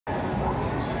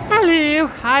Hello,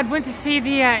 I went to see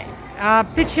the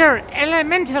Pixar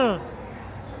Elemental.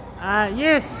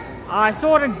 Yes, I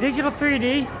saw it in digital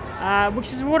 3D,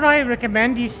 which is what I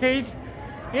recommend you see it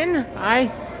in.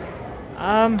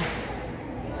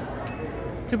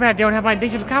 Too bad I don't have my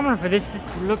digital camera for this. This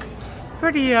look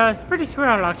pretty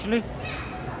swell actually.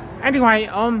 Anyway,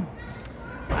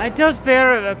 it does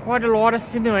bear quite a lot of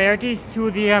similarities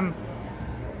to the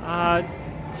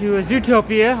to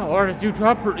Zootopia or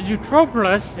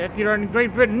Zootropolis if you're in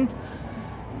Great Britain.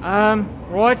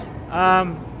 Right?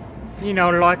 You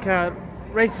know, like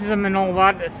racism and all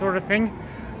that sort of thing.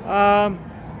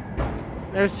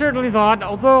 There's certainly that,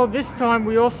 although this time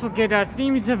we also get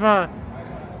themes of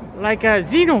like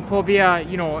xenophobia,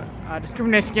 you know,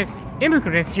 discrimination against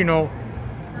immigrants, you know,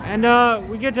 and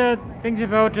we get things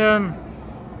about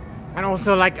and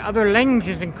also like other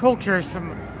languages and cultures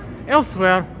from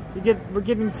elsewhere. We're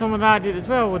getting some of that as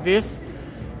well with this,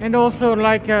 and also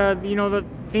like you know, the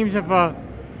themes of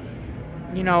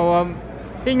you know,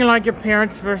 being like your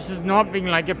parents versus not being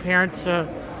like your parents. So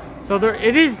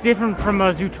it is different from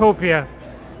Zootopia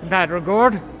in that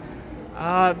regard.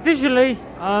 Visually,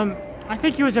 I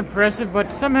think it was impressive,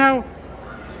 but somehow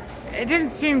it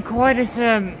didn't seem quite as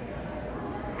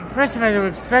impressive as I would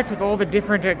expect, with all the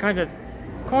different kinds of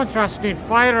contrast between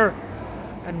fire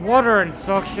and water and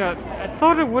such. I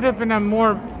thought it would have been a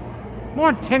more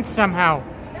intense somehow.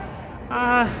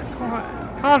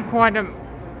 Can't quite.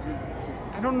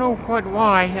 I don't know quite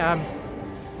why.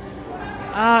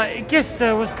 I guess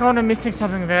was kind of missing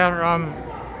something there.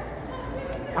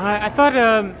 I thought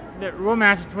the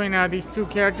romance between these two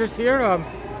characters here,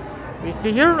 we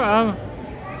see here,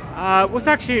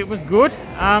 was good.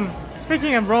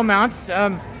 Speaking of romance,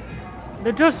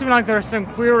 there does seem like there's some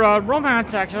queer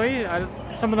romance actually.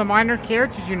 Some of the minor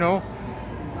characters, you know,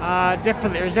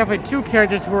 there's definitely two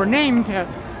characters who are named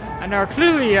and are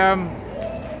clearly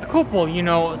a couple, you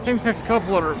know, same-sex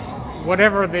couple or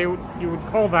whatever you would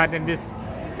call that in this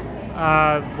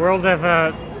world of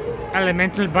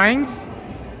elemental beings.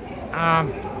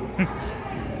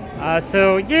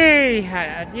 So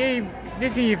yay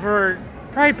Disney for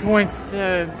Pride points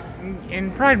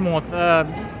in Pride Month,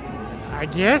 I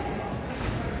guess.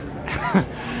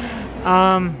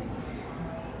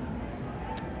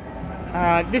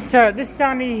 This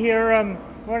Danny here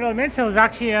for Elemental is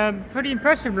actually pretty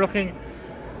impressive looking.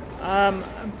 I'm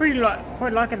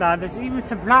quite liking that. There's even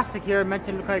some plastic here meant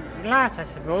to look like glass, I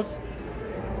suppose.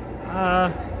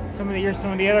 Some of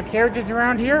the other characters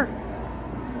around here.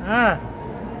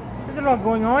 There's a lot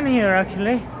going on here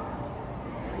actually.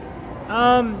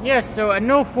 Yes, so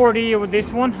no 4D with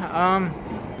this one. I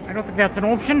don't think that's an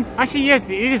option. Actually, yes,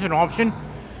 it is an option.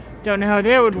 Don't know how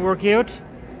that would work out.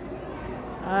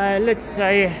 Let's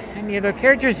say any other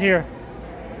characters here.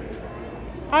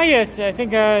 Ah, yes, I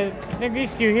think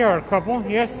these two here are a couple.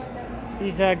 Yes,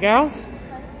 these gals.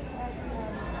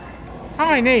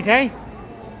 Hi, neat, eh?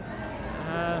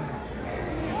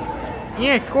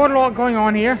 Yes, quite a lot going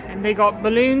on here, and they got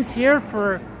balloons here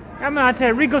for. I'm at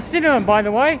Regal Cinema, by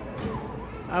the way,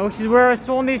 which is where I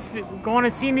saw gone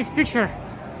and seen this picture.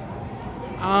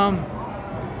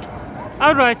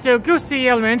 Alright, so go see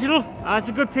Elemental. It's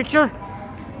a good picture.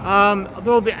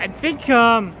 Although I think,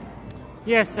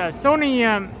 yes, Sony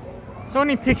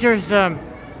Pictures,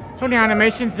 Sony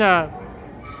Animations,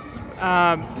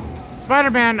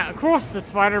 Spider-Man Across the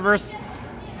Spider-Verse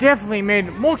definitely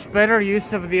made much better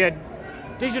use of the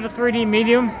digital 3D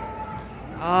medium.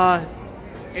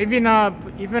 Even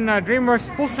DreamWorks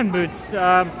Puss in Boots,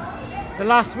 The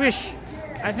Last Wish.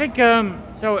 I think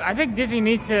so. I think Disney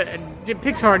needs to,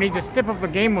 Pixar needs to step up the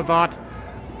game with that.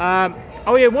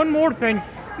 Oh yeah, one more thing.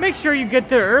 Make sure you get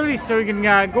there early so you can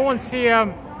go and see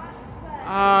an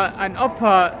Up.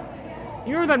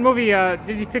 You remember that movie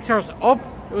Disney Pixar's Up?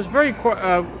 It was very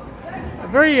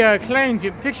acclaimed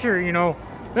picture, you know.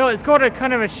 Well, it's got a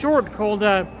kind of a short called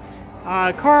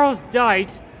Carl's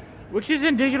Diet, which is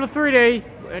in digital 3D,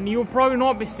 and you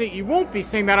won't be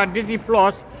seeing that on Disney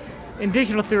Plus in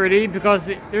digital 3D because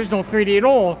there's no 3D at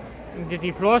all in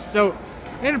Disney Plus. So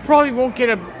it probably won't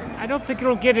get I don't think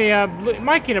it'll get it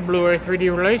might get a Blu-ray 3D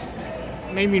release,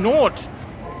 maybe not.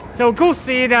 So go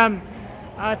see it.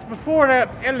 It's before the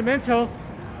Elemental.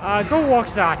 Go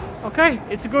watch that. Okay,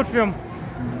 it's a good film.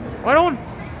 Right on,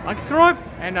 like, subscribe,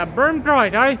 and burn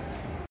bright, eh?